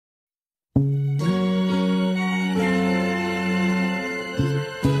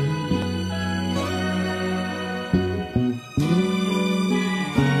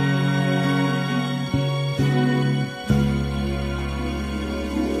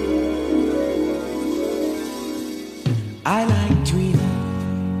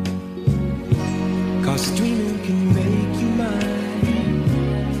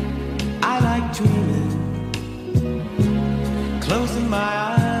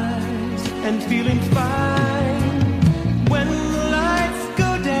feeling fine. When the lights go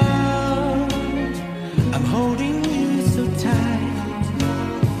down, I'm holding you so tight.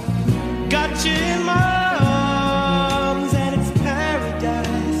 Got you in my arms and it's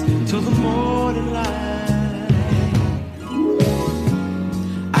paradise till the morning light.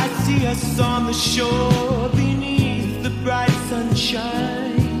 I see us on the shore beneath the bright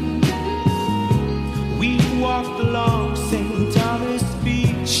sunshine. We walked along St. Thomas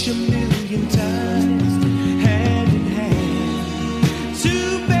Beach a million times, hand in hand. Two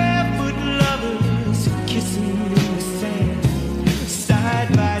barefoot lovers kissing in the sand, side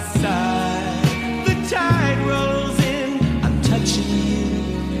by side. The tide rolls in, I'm touching you,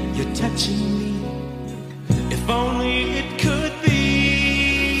 you're touching me. If only it could be.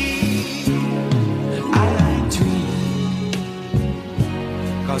 I like dreaming,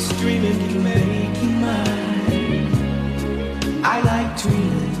 'cause dreaming can make you mine. I like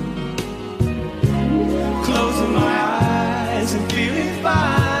dreaming, closing my eyes and feeling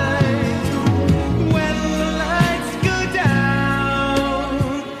fine. When the lights go down,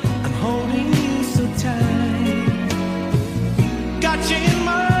 I'm holding you so tight. Got you in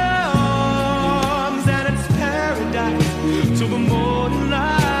my arms and it's paradise till the morning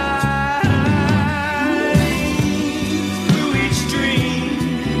light. Through each dream,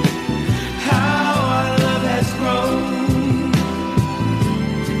 how our love has grown.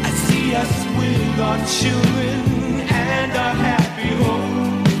 Us with our children and our happy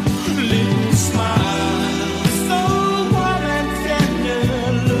home. Little smile, so warm and tender,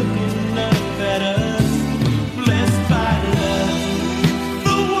 looking up at us, blessed by love.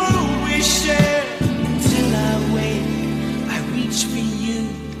 The world we share. Till I wake, I reach for you,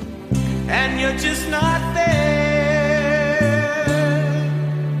 and you're just not there.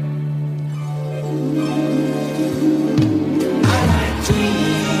 I like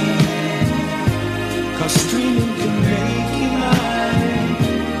dreaming, 'cause dreaming can make you mine.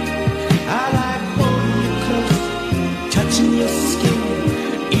 I like holding you close, touching your skin,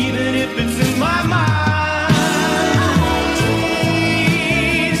 even if it's in my mind.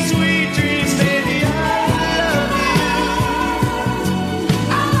 Sweet dreams, baby, I love you.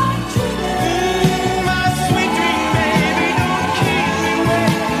 I like dreaming. My sweet dream, baby, don't keep me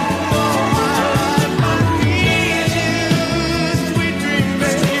waiting. All my life I need you. Sweet dream,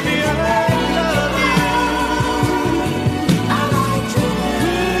 baby, I love you.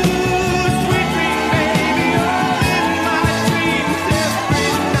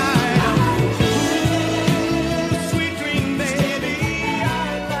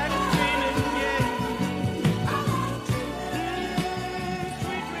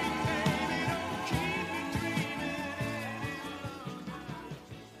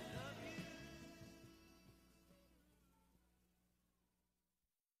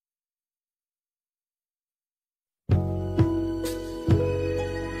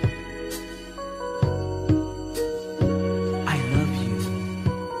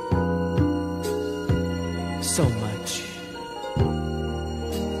 So much.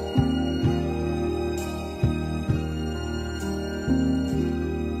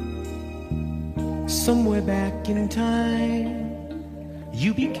 Somewhere back in time,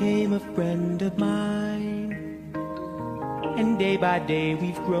 you became a friend of mine, and day by day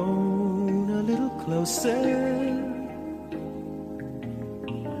we've grown a little closer.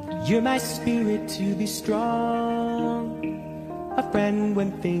 You're my spirit to be strong, a friend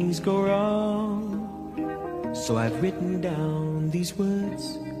when things go wrong. So I've written down these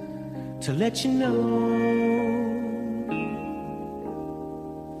words to let you know.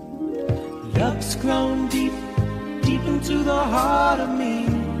 Love's grown deep, deep into the heart of me.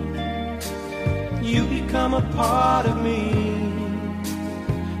 You become a part of me.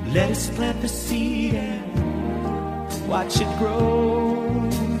 Let us plant the seed and watch it grow.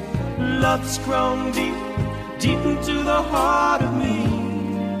 Love's grown deep, deep into the heart of me.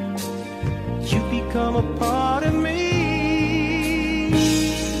 You become a part of me.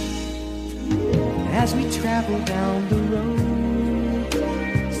 As we travel down the road,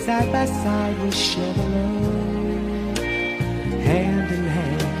 side by side we'll share the load. Hand in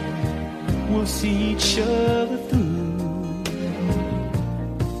hand, we'll see each other through.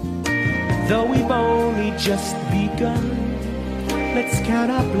 Though we've only just begun, let's count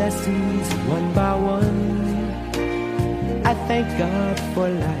our blessings one by one. I thank God for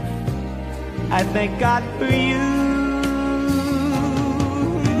life, I thank God for you.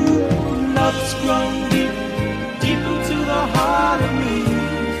 Love's grown deep, deep into the heart of me.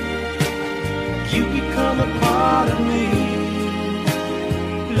 You become a part of me.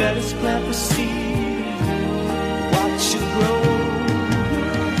 Let us plant the seed, watch it grow.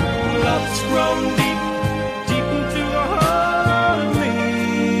 Love's grown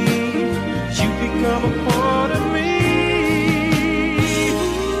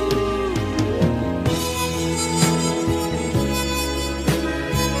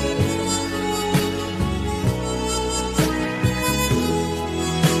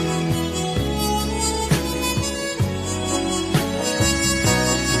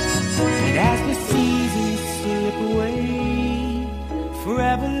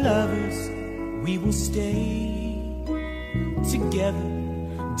lovers, we will stay together,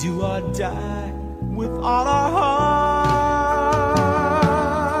 do or die with all our hearts.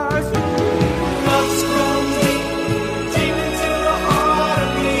 Love's grown deep, deep into the heart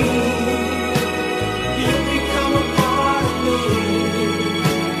of me. You become a part of me.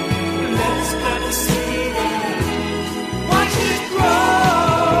 Let's plant the seed and watch it grow.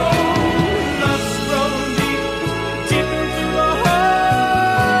 Love's grown deep, deep into the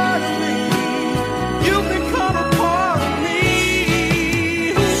heart of me. You become a part of me.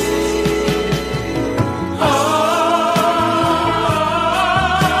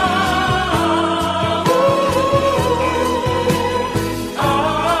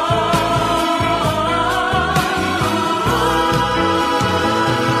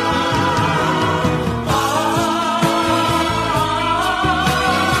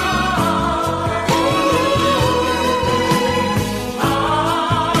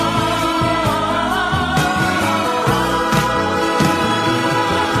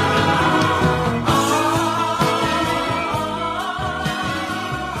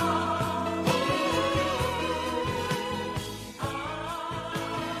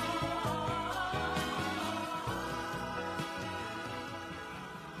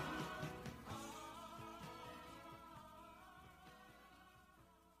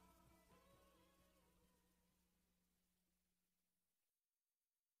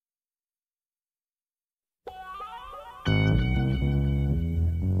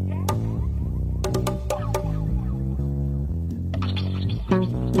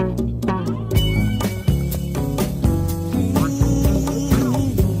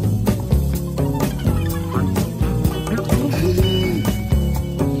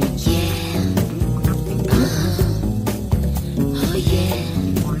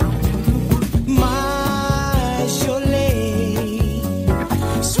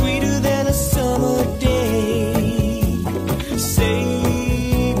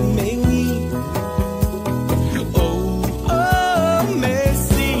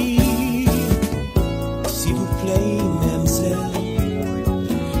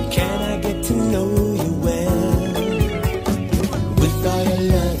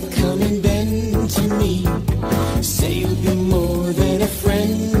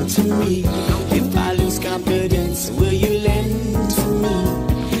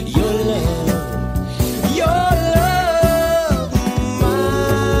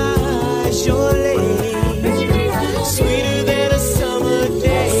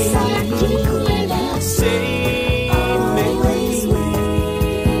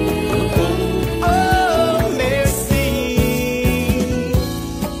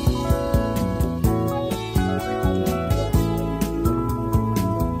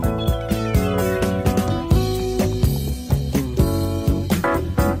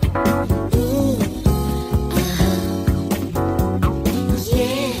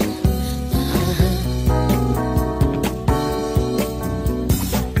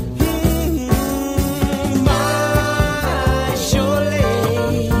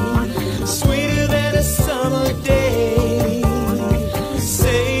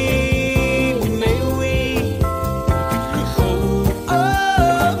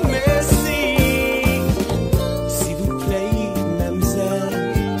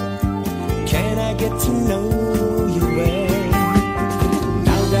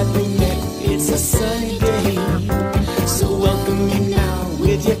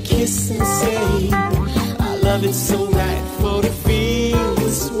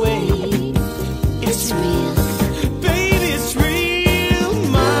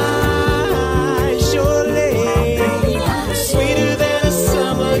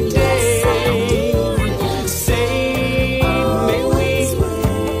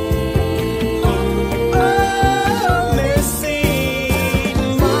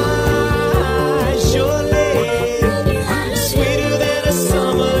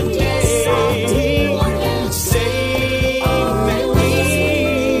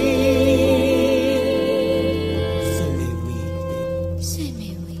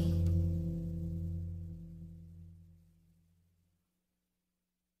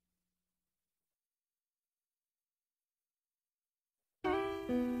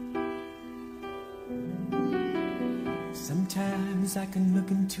 Sometimes I can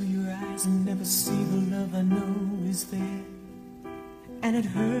look into your eyes and never see the love I know is there, and it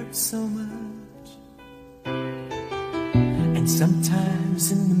hurts so much. And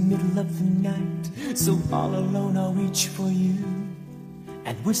sometimes in the middle of the night, so all alone I'll reach for you,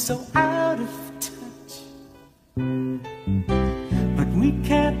 and we're so out of touch, but we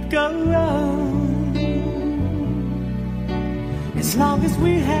can't go wrong, As long as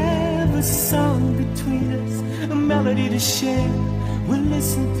we have a song between us, a melody to share, we'll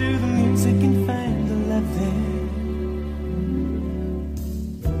listen to the music and find the love there.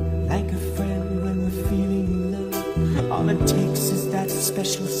 Like a friend when we're feeling love, all it takes is that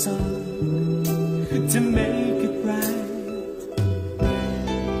special song to make it right.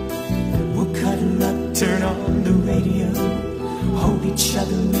 We'll cuddle up, turn on the radio, hold each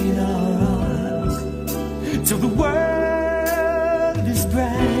other in our arms till the world is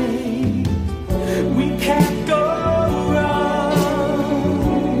bright. We can't go wrong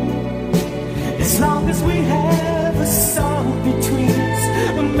as long as we have a song between us,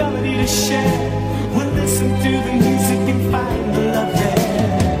 a melody to share. We'll listen to the music and find the love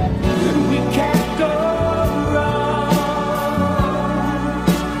there. We can't go wrong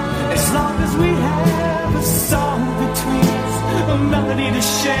as long as we have a song between us, a melody to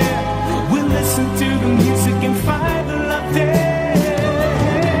share. We'll listen to the music and find the love there.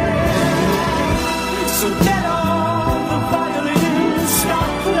 So let all the violins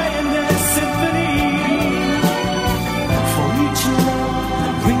start playing their symphony, for each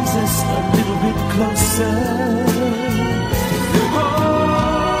love brings us a little bit closer.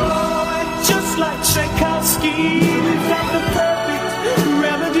 Oh, and just like Tchaikovsky, we found the perfect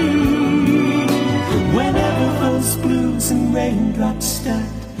remedy. Whenever those blues and raindrops start,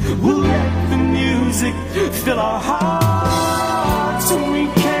 we'll let the music fill our hearts, and we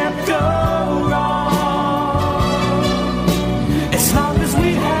can't go wrong as long as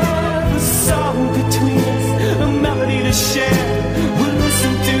we have a song between us, a melody to share. We'll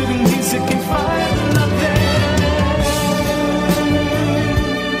listen to the music and find the love there.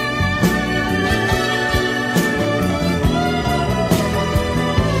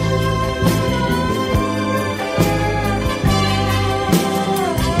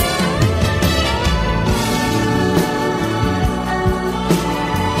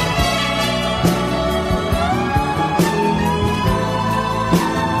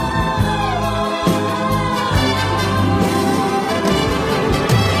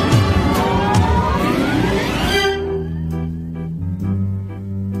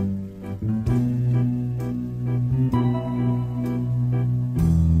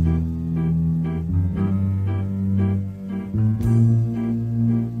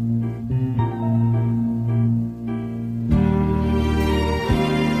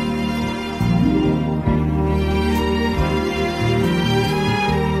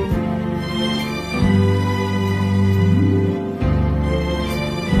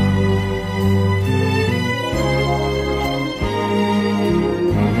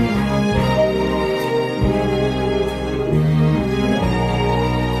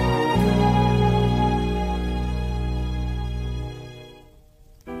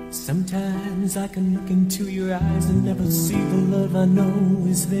 Sometimes I can look into your eyes and never see the love I know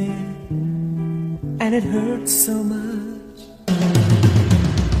is there, and it hurts so much.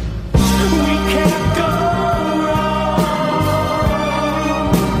 We can't go wrong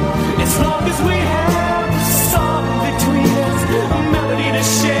as long as we have a song between us, a melody to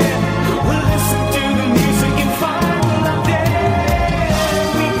share. We'll listen to the music and find the love there.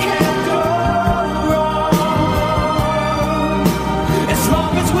 We can't go wrong as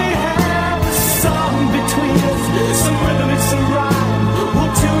long as we have a song between us, some rhythm and some rhyme.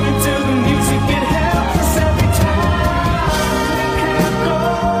 We'll tune into the music, it helps us every time. We can't go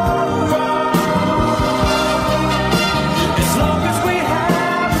wrong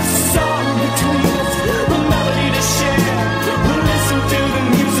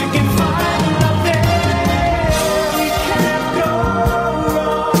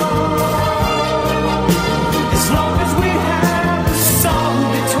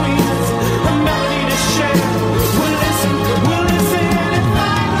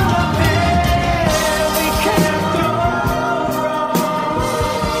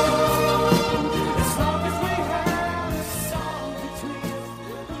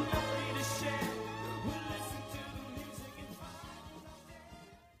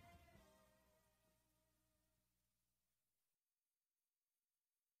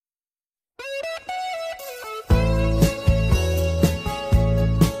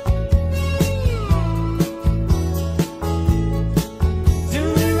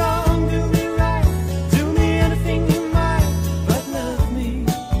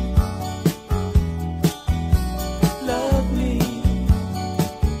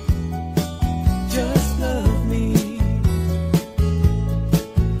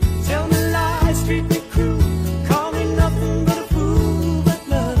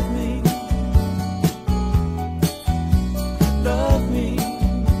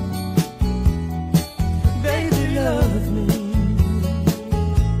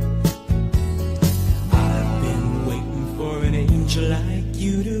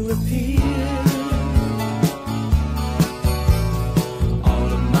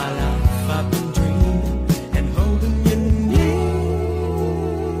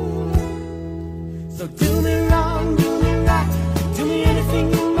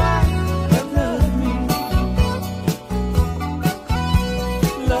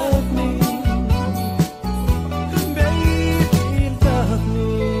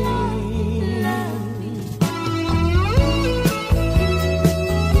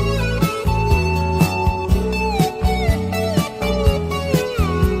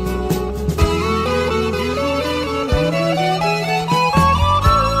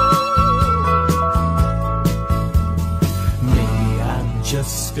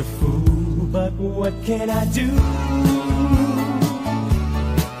a fool, but what can I do?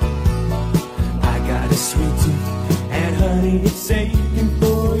 I got a sweet tooth, and honey, it's aching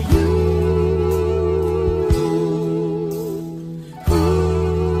for you.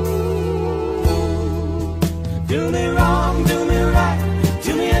 Do me wrong, do me right,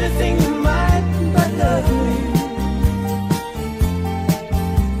 do me anything you might, but love me.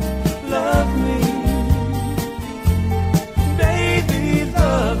 Love me. Baby,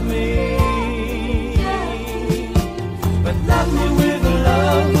 love me. But love me with a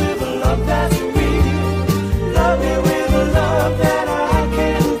love that's real. Love me with a love that I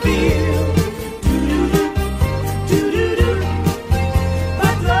can feel. Do-do-do,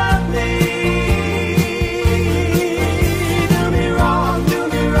 but love me. Do me wrong, do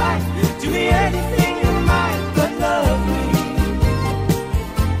me right, do me anything you might, but love me.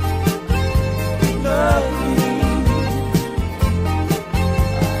 Love me.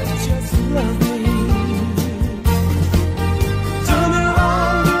 Just love me. Do me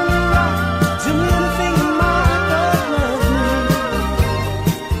wrong, do me right, do me anything you might, but love me.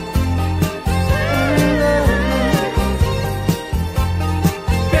 Love me.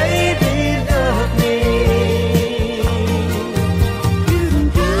 Baby, love me.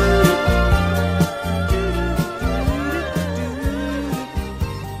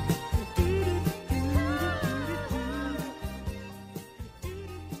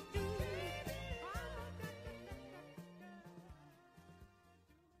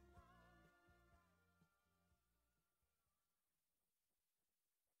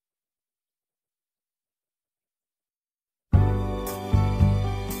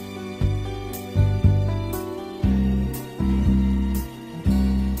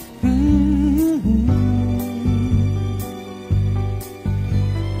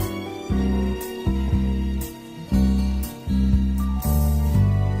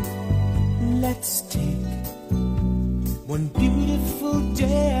 Let's take one beautiful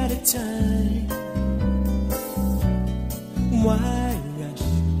day at a time. Why rush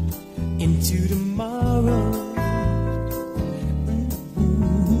into tomorrow?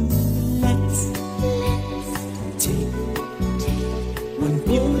 Let's take one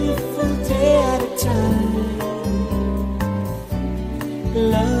beautiful day at a time.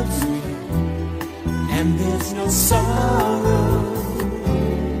 Love's real, and there's no sorrow.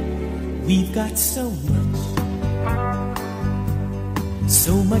 We've got so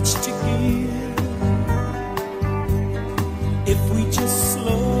much to give. If we just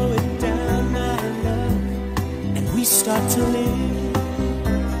slow it down, my love, and we start to live,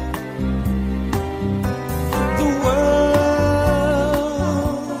 the world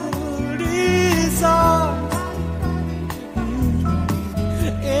is ours.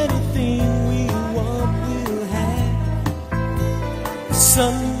 Anything we want, we'll have. The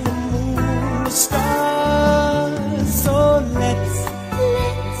sun, the moon, the stars. So let's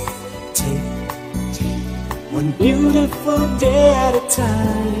take one beautiful day at a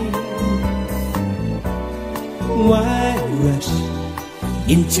time. Why rush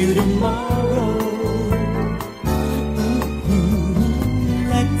into tomorrow?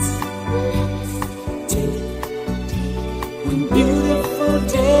 Let's take one beautiful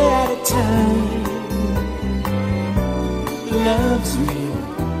day at a time. Love's real,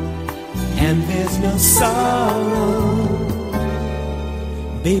 and there's no sorrow.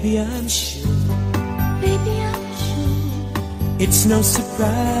 Baby, I'm sure it's no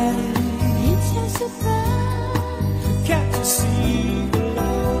surprise. Can't you see the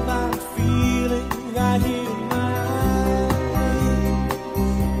love I'm feeling right here in my eyes?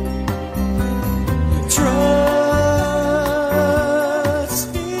 Trust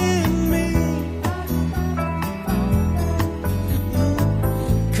in me.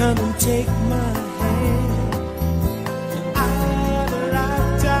 Come and take my hand. I've a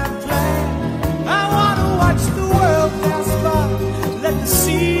lifetime plan. I wanna watch the world pass by. Let the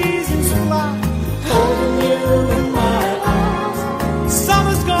seasons fly. Holding you in my arms.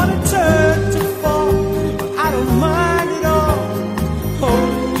 Summer's gonna turn to fall. I don't mind at all.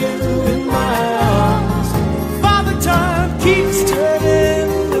 Holding you in my arms. Father time keeps turning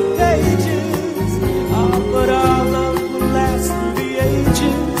the pages. Oh, but our love will last through the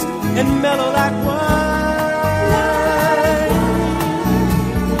ages and mellow like wine.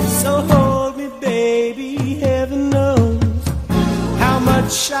 So hold me, baby, heaven knows how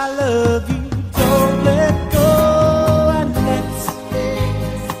much I love you. Don't let go, and let's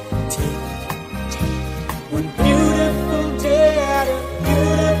take one beautiful day at a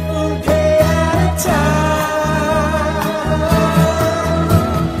time.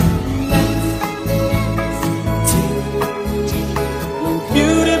 Let's take one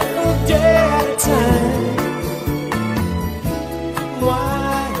beautiful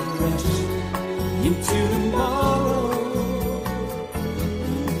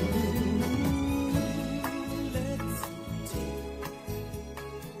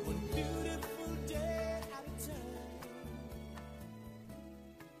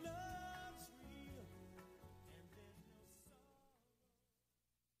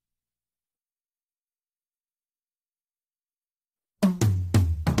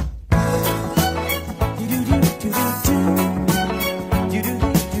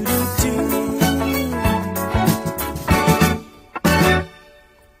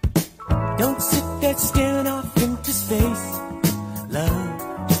Don't sit there staring off into space, love.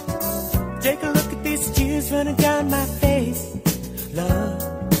 Take a look at these tears running down my face, love.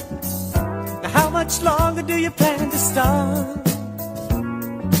 Now how much longer do you plan to stop?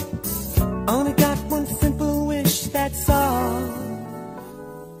 Only got one simple wish, that's all.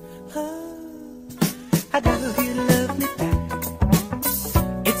 I'd love you to love me back.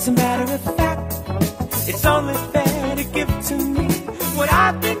 It's a matter of fact. It's only fair to give to me what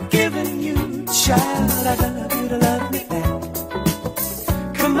I've been giving you, child. I'd love you to love me back.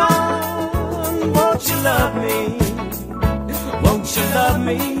 Come on, won't you love me? Won't you love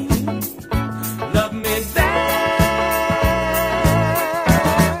me? Love me back.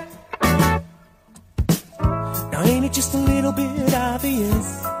 Now ain't it just a little bit obvious?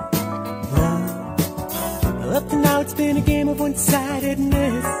 Love. Up to now it's been a game of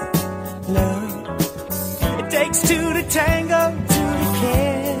one-sidedness, love. It takes two to tango, two to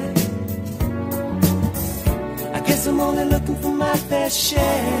care. I guess I'm only looking for my fair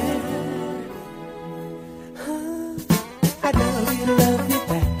share. I'd love you to love me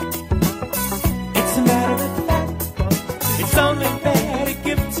back. It's a matter of fact. It's only fair to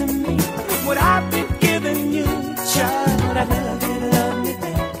give to me what I've been giving you, child. I'd love you to love me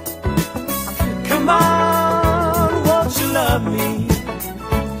back. Come on, won't you love me?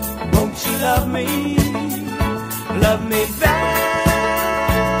 Won't you love me? Love me back.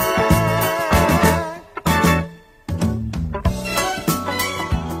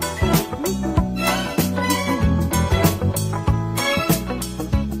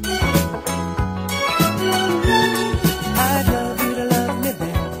 I'd love you to love me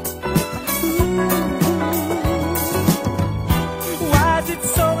back. Why is it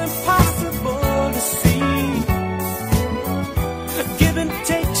so impossible to see? Give and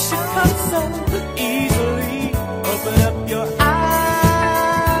take should come so easily. Open up your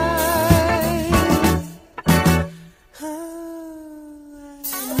eyes.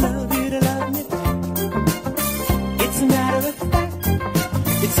 I love you to love me back. It's a matter of fact.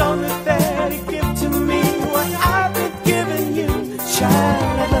 It's only fair to give to me what I've been giving you,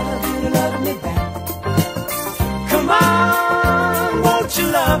 child. I love you to love me back. Come on, won't you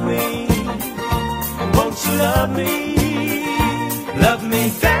love me? Won't you love me? Love me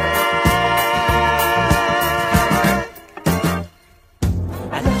back.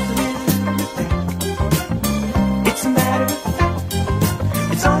 It's a matter of fact.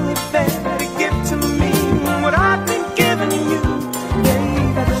 It's only fair to give to me what I've been giving you.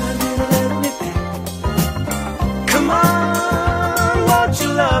 Babe, I love you to love me back. Come on, won't you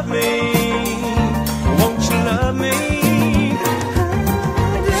love me? Won't you love me?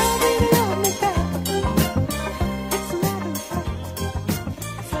 I'd love you to love me back. It's a matter of fact.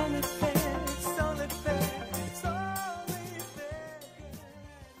 It's only fair. It's only fair. It's only fair.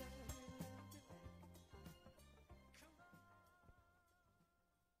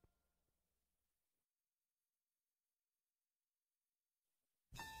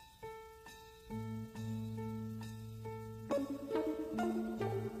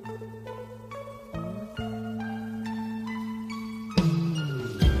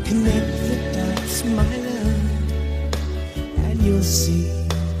 Connect the dots, my love, and you'll see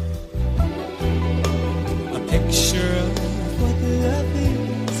a picture of what love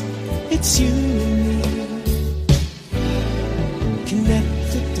is. It's you and me. Connect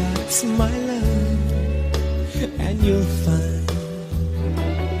the dots, my love, and you'll find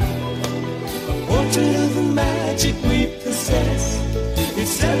a portrait of the magic we possess.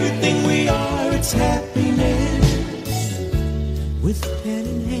 It's everything we are, it's happiness. With pen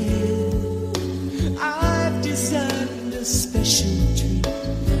in hand, I've designed a special treat,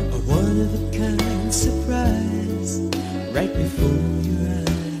 a one-of-a-kind surprise, right before your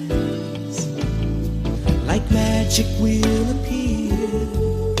eyes. Like magic will appear.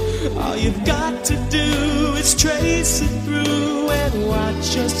 All you've got to do is trace it through and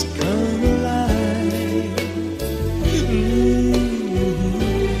watch us come alive.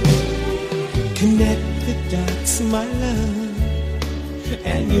 Connect the dots, my love,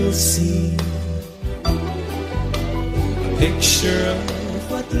 and you'll see a picture of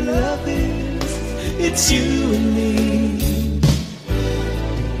what love is. It's you and me.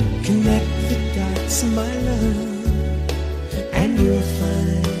 Connect the dots, my love, and you'll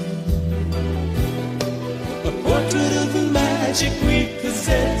find a portrait of the magic we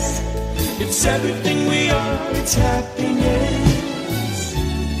possess. It's everything we are, it's happiness.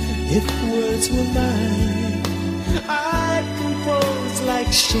 If words were mine, I'd compose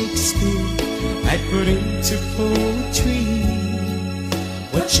like Shakespeare. I'd put into poetry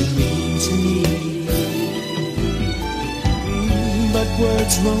what you mean to me. But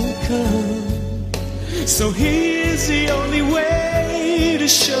words won't come. So here's the only way to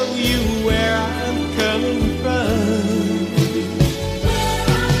show you where I'm coming from.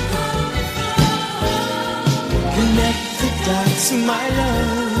 Connect the dots, my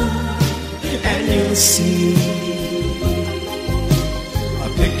love, and you'll see a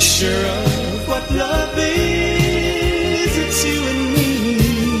picture of what love is. It's you and me.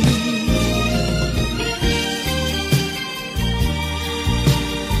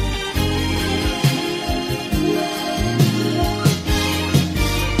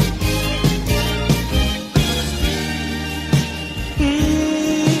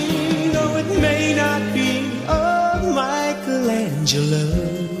 Though it may not be a Michelangelo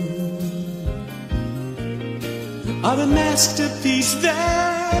or a masterpiece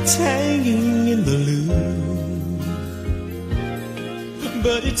that's hanging in the Louvre,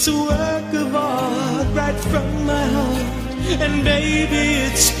 but it's a work of art right from my heart, and baby,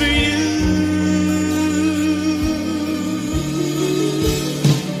 it's for you.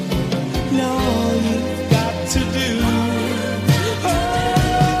 Now all you've got to do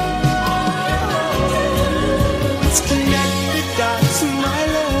is connect the dots, my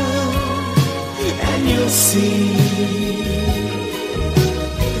love, and you'll see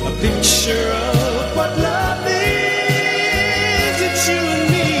a picture of what love is. It's you and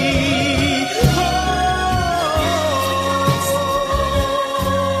me.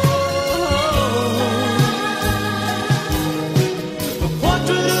 A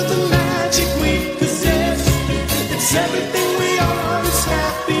portrait of the magic we possess. It's everything we are, it's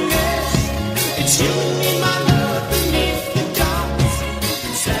happiness. It's you and me, my love, beneath the dots.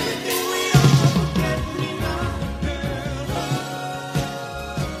 It's everything we are, forget me not, girl.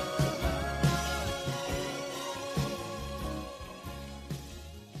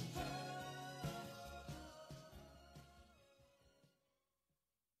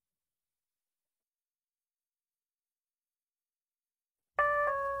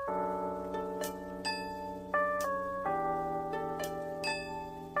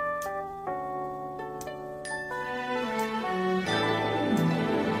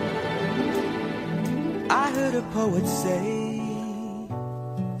 I heard a poet say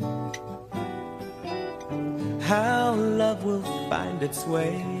how love will find its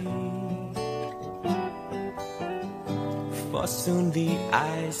way, for soon the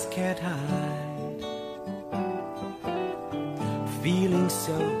eyes can't hide feeling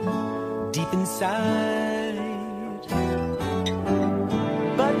so deep inside.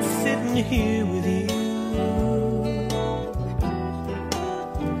 But sitting here with you,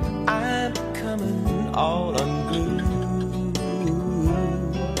 I'm coming all unglued.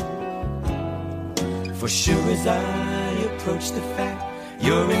 For sure as I approach the fact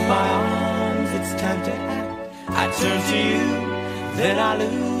you're in my arms, it's time to act. I turn to you, then I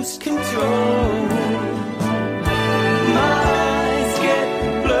lose control. My eyes get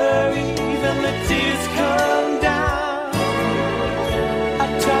blurry, then the tears come down. I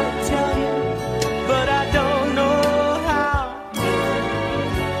try to tell you, but I don't know how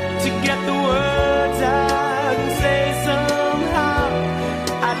to get the words out and say somehow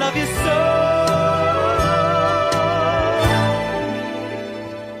I love you so.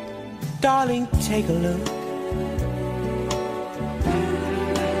 Darling, take a look.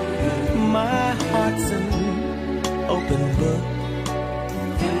 My heart's an open book.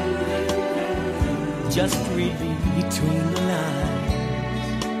 Just read between the lines.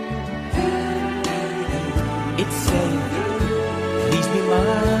 It's saying, please be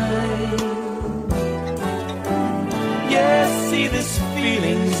mine. Yes, see, this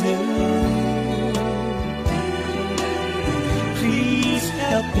feeling's new. Please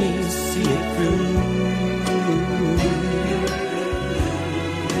help me see it through.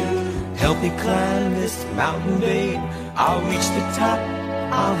 Help me climb this mountain, babe. I'll reach the top,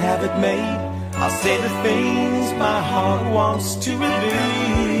 I'll have it made. I'll say the things my heart wants to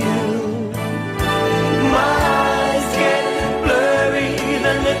reveal. My eyes get blurry,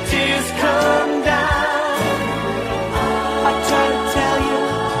 then the tears come down. I try to tell you,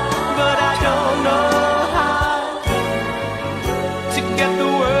 but I don't know how to get the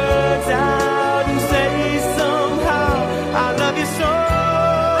words out and say somehow I love you so.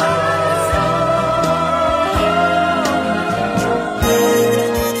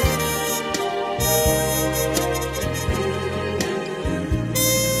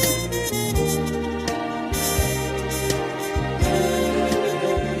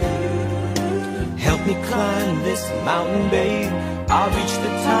 Help me climb this mountain, babe. I'll reach the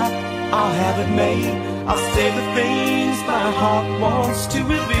top, I'll have it made. I'll say the things my heart wants to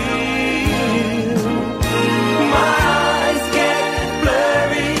reveal. My eyes get blurry.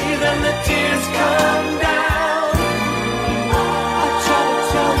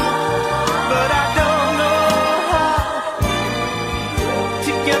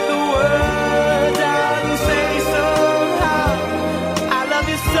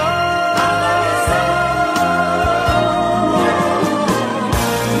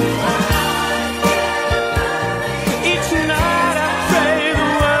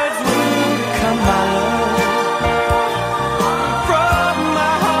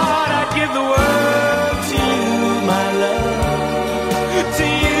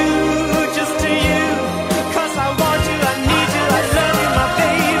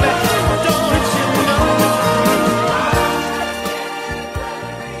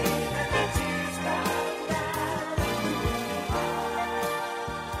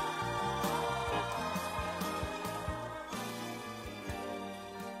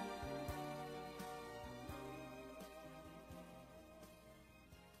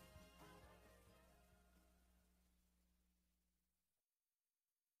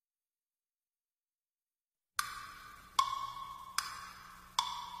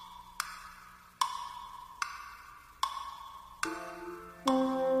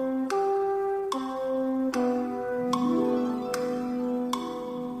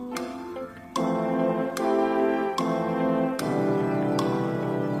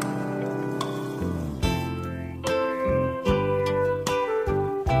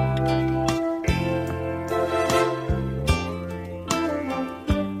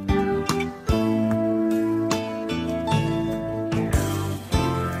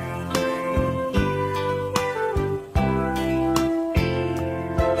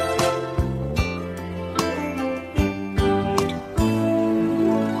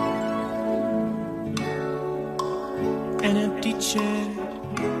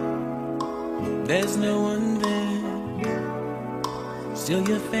 till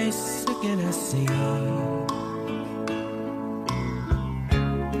your face again I see.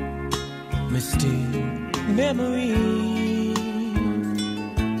 Misty memories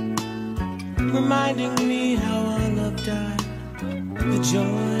reminding me how our love died, the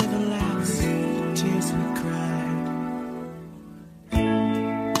joy, the laughs, the tears we cried.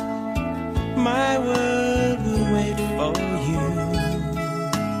 My world will wait for you.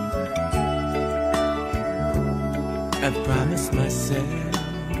 I've promised myself,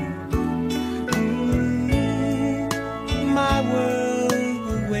 my world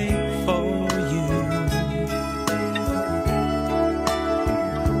will wait for you.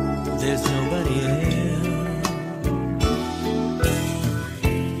 There's nobody else.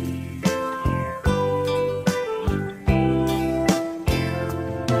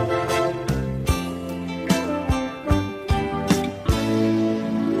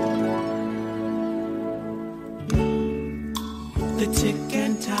 The tick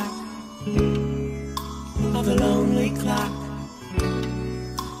and tock of a lonely clock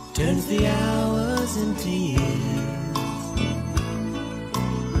turns the hours into years.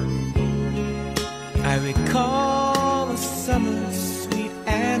 I recall a summer sweet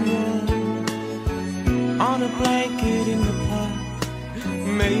and warm on a blanket in the park,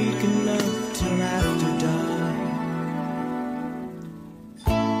 making love till after dark.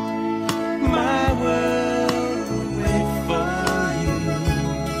 My world will wait for you.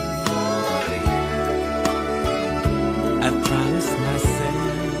 I promised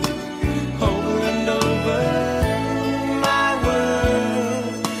myself over and over, my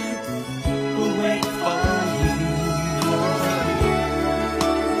world will wait for you.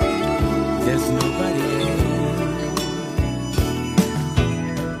 There's nobody else.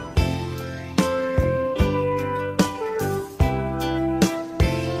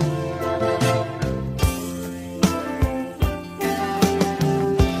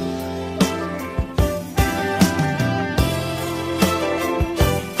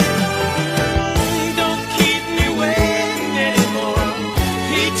 Don't keep me waiting anymore.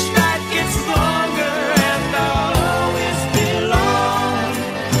 Each night gets longer and I'll always belong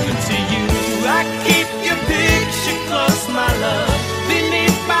to you. I keep your picture close, my love,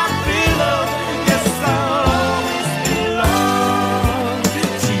 beneath my pillow. Yes, I'll always belong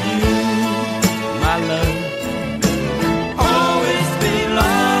to you, my love. Always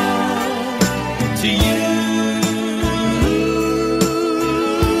belong to you.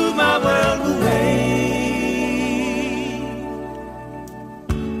 My world will wait.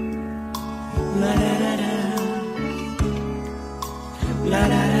 La da da da, la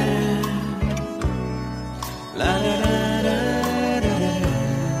da da, la da da da da.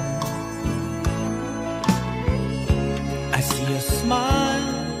 I see a smile,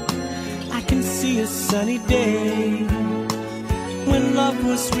 I can see a sunny day. When love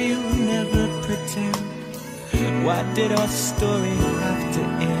was real, never pretend. Why did our story have to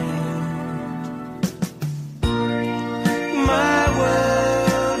end? My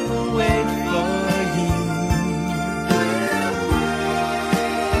world will wait for you.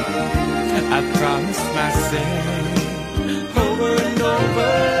 I promised myself over and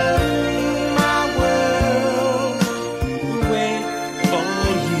over, my world will wait for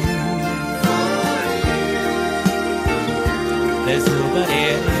you. There's nobody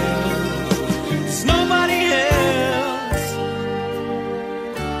else. There's nobody else.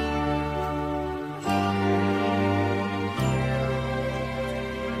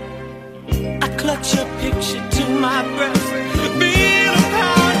 I clutch your picture to my breast, feel a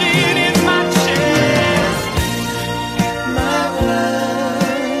pounding in my chest. My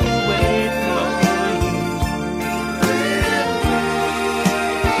world will wait for you.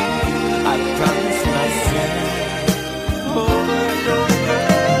 I promise myself over and over,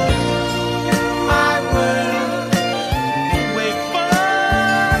 my world will wait for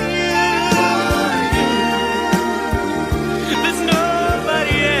you. There's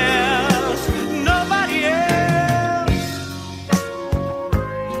nobody else, nobody else.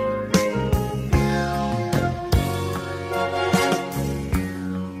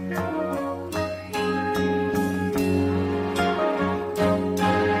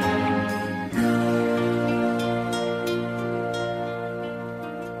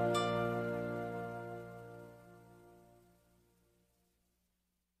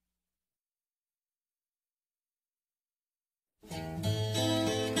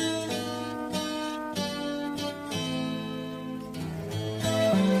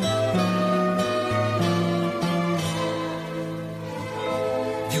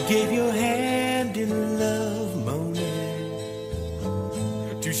 You gave your hand in love, Monet,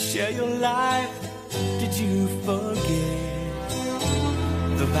 to share your life. Did you forget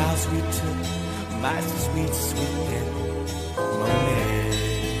vows we took, my sweet, sweet Monet.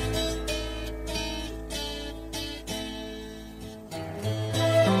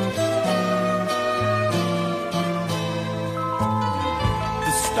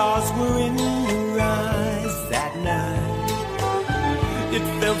 The stars were in your eyes that night. It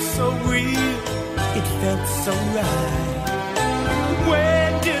felt so real, it felt so right. Where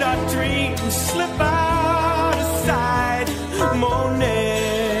did our dreams slip out of sight, Monet?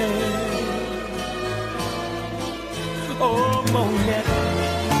 Oh, Monet,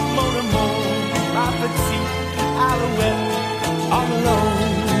 mon amour, my petite alouette. All alone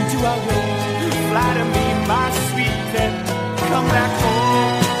do I wait, fly to me, my sweet pet. Come back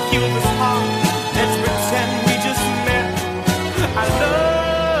home, heal this heart, let's pretend we just met. I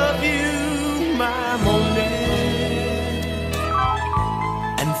love you, my Monet.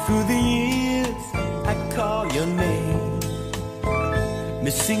 And through the years I call your name,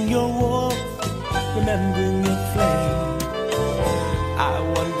 missing your warmth, remembering your flame. I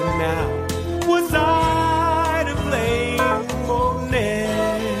wonder now, was I to blame, Monet?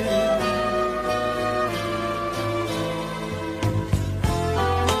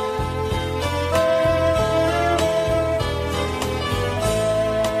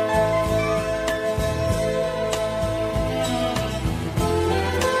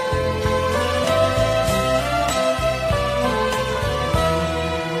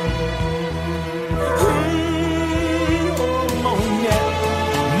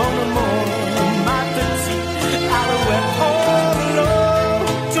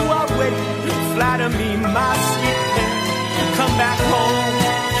 My sweet pet, come back home,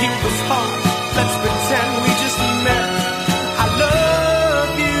 heal this heart, let's pretend we just met. I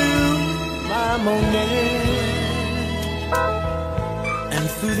love you, my Monet. And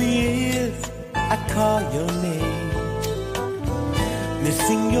through the years I call your name,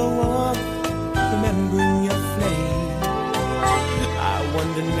 missing your warmth, remembering your flame. I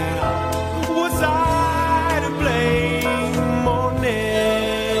wonder now, was I to blame, Monet?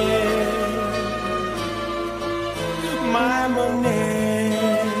 My Monet,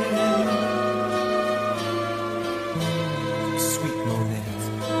 sweet Monet,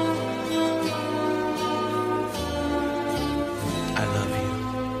 I love you.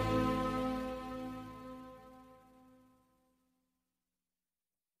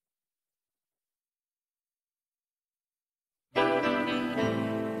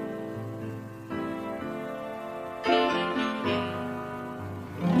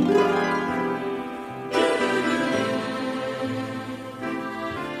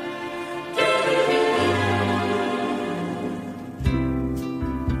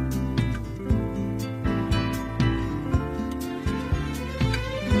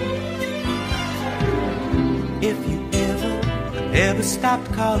 If you ever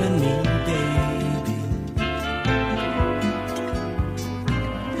stopped calling me baby,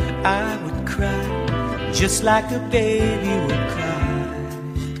 I would cry just like a baby would cry.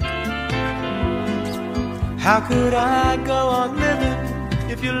 How could I go on living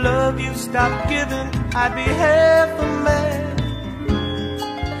if your love you stopped giving? I'd be half a man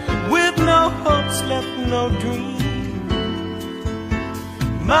with no hopes left, no dreams.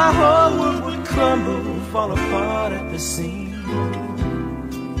 My whole world would crumble, fall apart at the seams.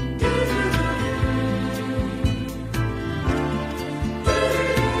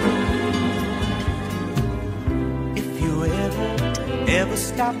 If you ever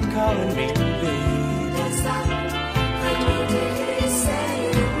stopped calling me baby,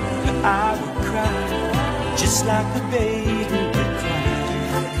 I would cry just like a baby would cry.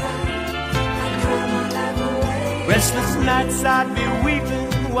 Restless nights I'd be weeping,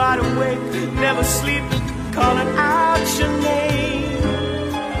 wide awake, never sleeping, calling out your name.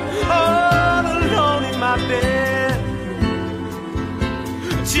 All alone in my bed,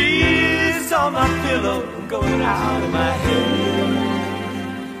 tears on my pillow, going out of my head.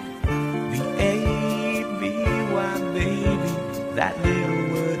 B-A-B-Y, baby, that little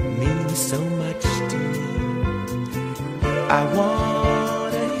word means so much to me. I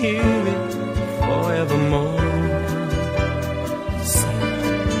wanna hear it forevermore.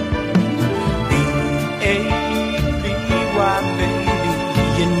 Baby,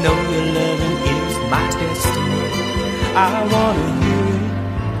 you know your loving is my destiny. I wanna hear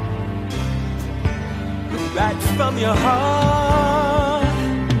it right from your heart.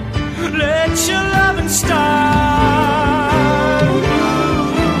 Let your loving start.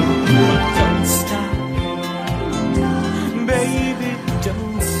 Don't stop, baby,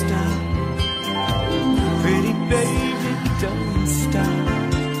 don't stop. Pretty baby, don't stop.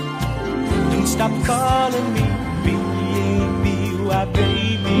 Don't stop calling me B-A-B-Y,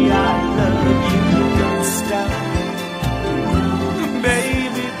 baby.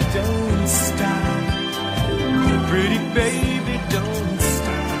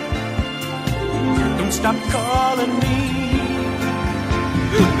 stop calling me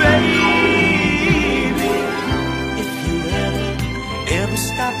baby. If you ever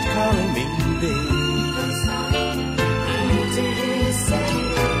stop calling me baby,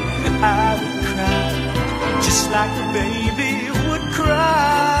 I would cry just like a baby would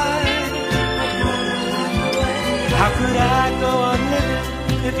cry. How could I go on living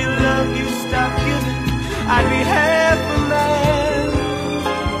if your love you stopped giving? I'd be half a man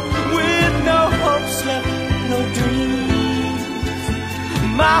with no hopes left, no dreams.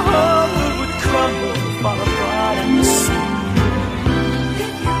 My whole world would crumble, fall apart in the sea.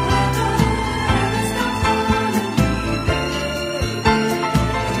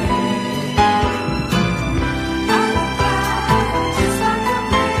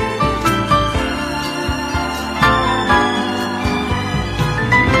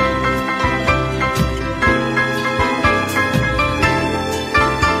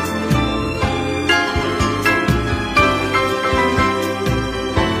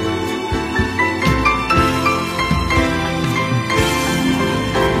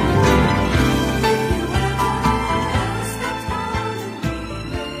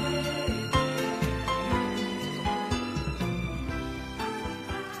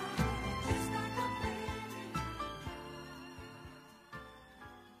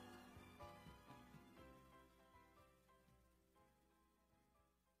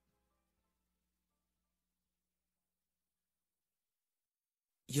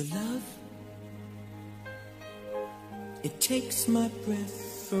 Your love, it takes my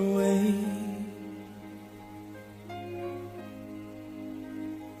breath away.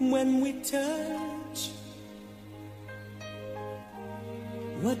 When we touch,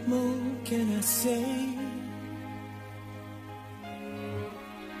 what more can I say?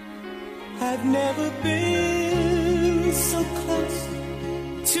 I've never been so close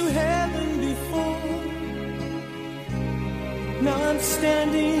to heaven before. Now I'm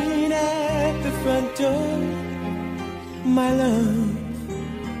standing at the front door. My love,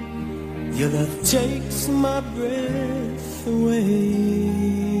 your love takes my breath away.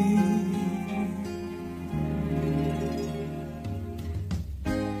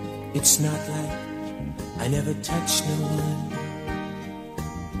 It's not like I never touched no one.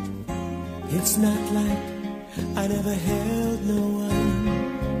 It's not like I never held no one.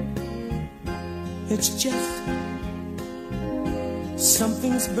 It's just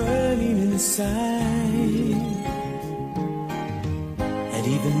something's burning inside. And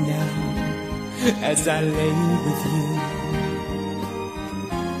even now, as I lay with you,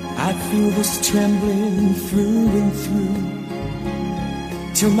 I feel this trembling through and through.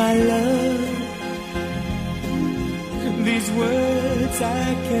 To my love, these words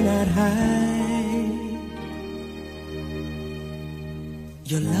I cannot hide.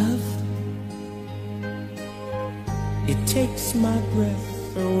 Your love, it takes my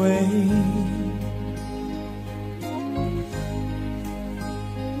breath away.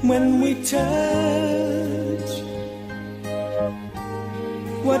 When we touch,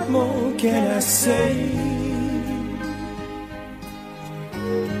 what more can I say?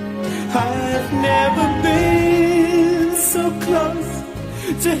 I've never been so close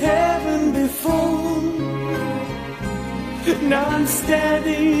to heaven before. Now I'm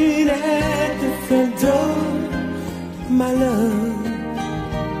standing at the front door. My love,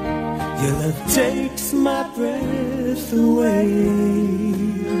 your love takes my breath away.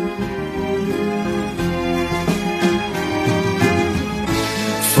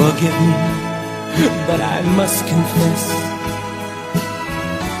 Forgive me, but I must confess,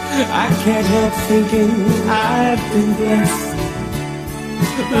 I can't help thinking I've been blessed,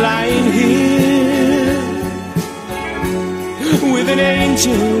 lying here with an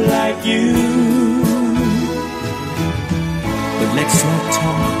angel like you. But let's not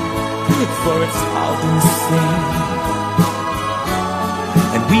talk, for it's all been said,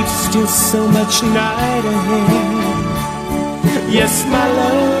 and we've still so much night ahead. Yes, my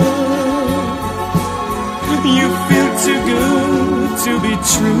love, you feel too good to be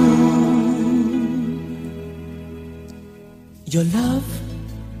true. Your love,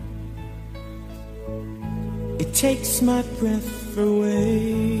 it takes my breath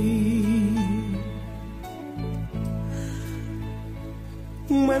away.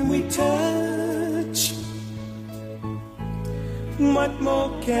 When we touch, what more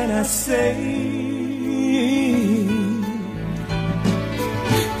can I say?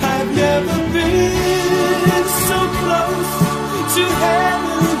 I've never been so close to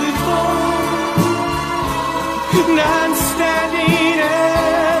heaven before. Now I'm standing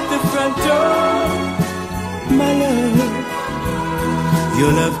at the front door. My love,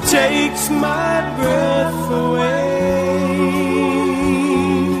 Your love takes my breath away.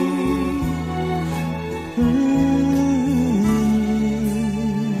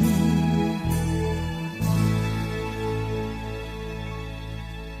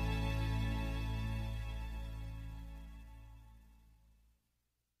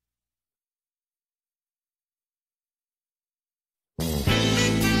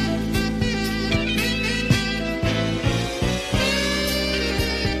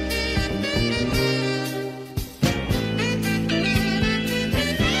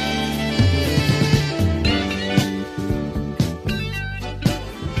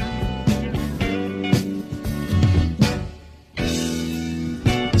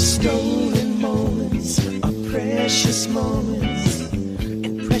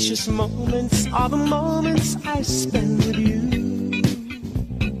 Precious moments are the moments I spend with you.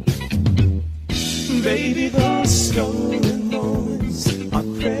 Baby, those stolen moments are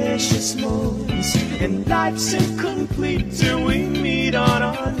precious moments, and life's incomplete till we meet on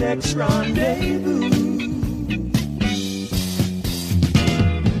our next rendezvous.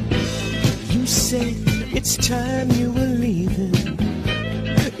 You say it's time you were leaving.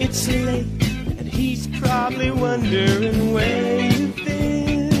 It's late, and he's probably wondering where you've been.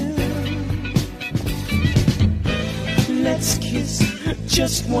 Let's kiss,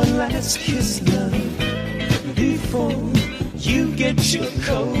 just one last kiss, love, before you get your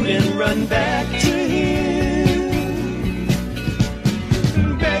coat and run back to him.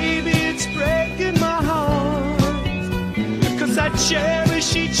 Baby, it's breaking my heart, 'cause I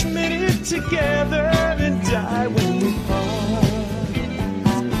cherish each minute together and die when we part.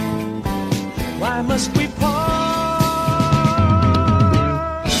 Why must we part?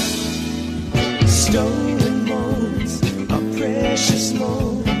 Stolen moments are precious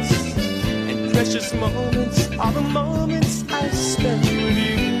moments, and precious moments are the moments I spend with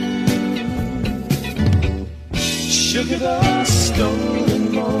you. Sugar, those stolen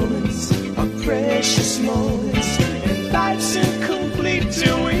moments are precious moments, and life's incomplete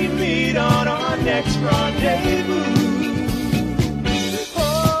till we meet on our next rendezvous.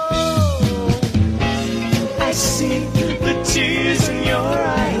 I see the tears in your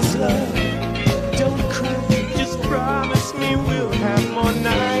eyes, love. Don't cry, just promise me we'll have more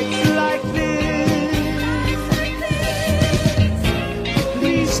nights like this.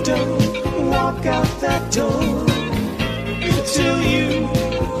 Please don't walk out that door till you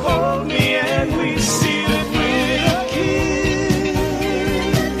hold me and we seal it with a kiss.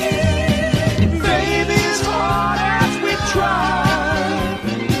 Baby, as hard as we try,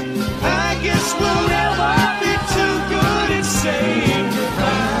 I guess we'll never be too good at saying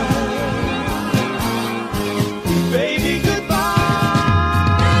goodbye. Baby, goodbye.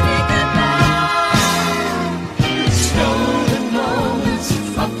 Stolen moments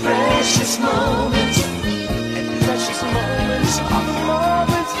are precious moments, and precious moments are the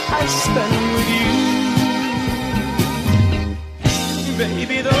moments I spend with you.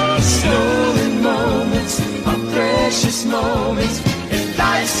 Baby, those stolen moments are precious moments, and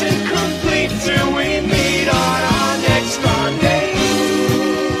life's incomplete till we meet on our next rendezvous.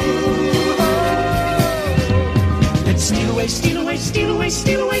 Let's steal away, steal away, steal away,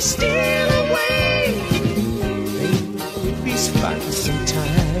 steal away, steal away. Baby, please find some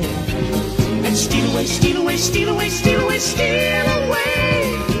time. And steal away, steal away, steal away, steal away, steal away.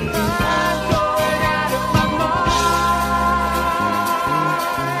 I'm going out of my mind,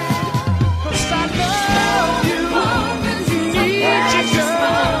 'cause I love you, need you,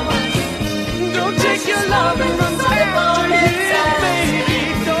 girl. Don't take your love and run back to him, baby,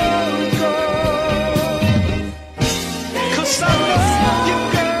 don't go. 'Cause I love you,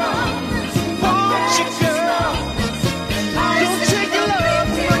 girl, want you, girl. Don't take your love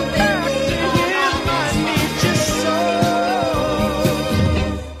and run back to him, I need you so.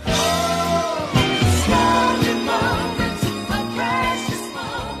 Stolen moments are precious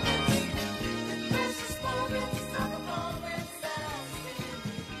moments, precious moments are the moments I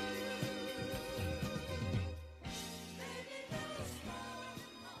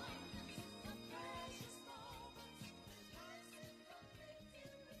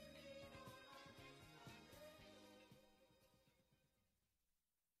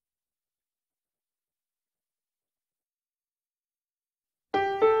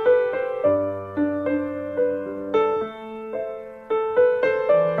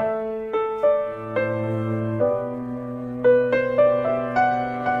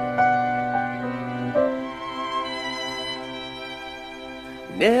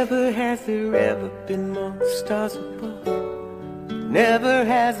Never has there ever been more stars above. Never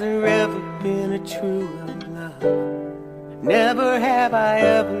has there ever been a truer love. Never have I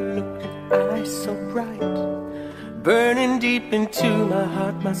ever looked at eyes so bright, burning deep into my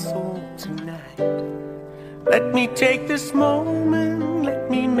heart, my soul tonight. Let me take this moment, let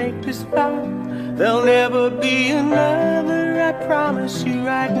me make this vow. There'll never be another, I promise you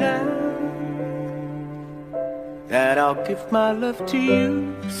right now, that I'll give my love to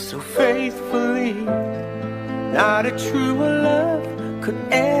you so faithfully. Not a truer love could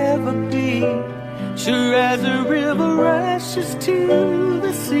ever be, sure as a river rushes to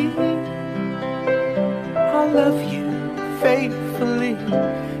the sea. I'll love you faithfully,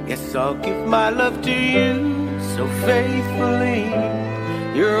 yes, I'll give my love to you so faithfully.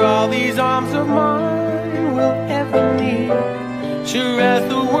 You're all these arms of mine will ever need, sure as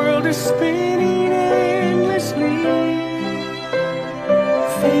the world is spinning endlessly.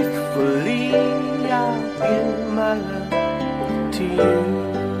 Faithfully I'll give my love to you.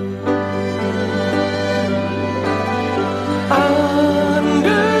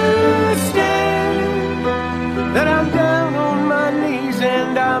 Understand that I'm down on my knees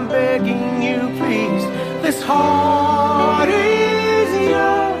and I'm begging you, please. This heart is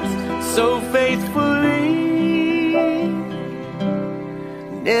yours so faithfully.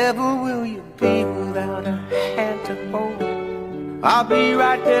 Never will you be without a hand to hold. I'll be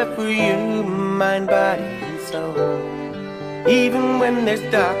right there for you, mind, body, and soul. Even when there's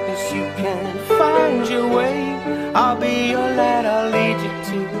darkness, you can find your way. I'll be your light, I'll lead you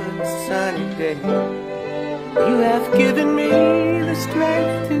to a sunny day. You have given me the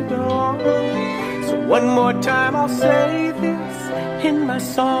strength to go on, so one more time I'll say this in my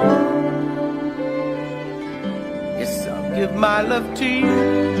song. Yes, I'll give my love to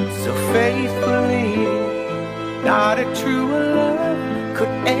you so faithfully. Not a truer love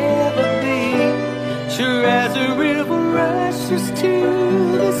could ever be, sure as a river rushes to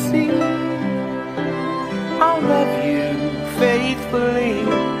the sea. I'll love you faithfully,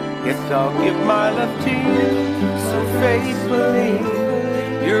 yes, I'll give my love to you so faithfully.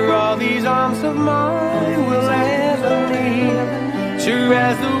 You're all these arms of mine will ever need, sure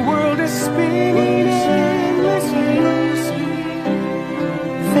as the world is spinning endlessly.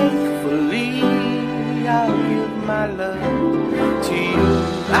 Faithfully I'll give my love to you.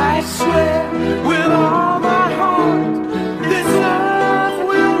 I swear with all my heart, this love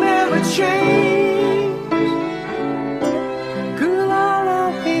will never change. Girl, I'll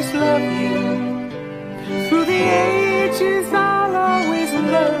always love you. Through the ages, I'll always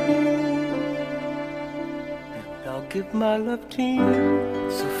love you. And I'll give my love to you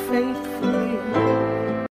so faithfully.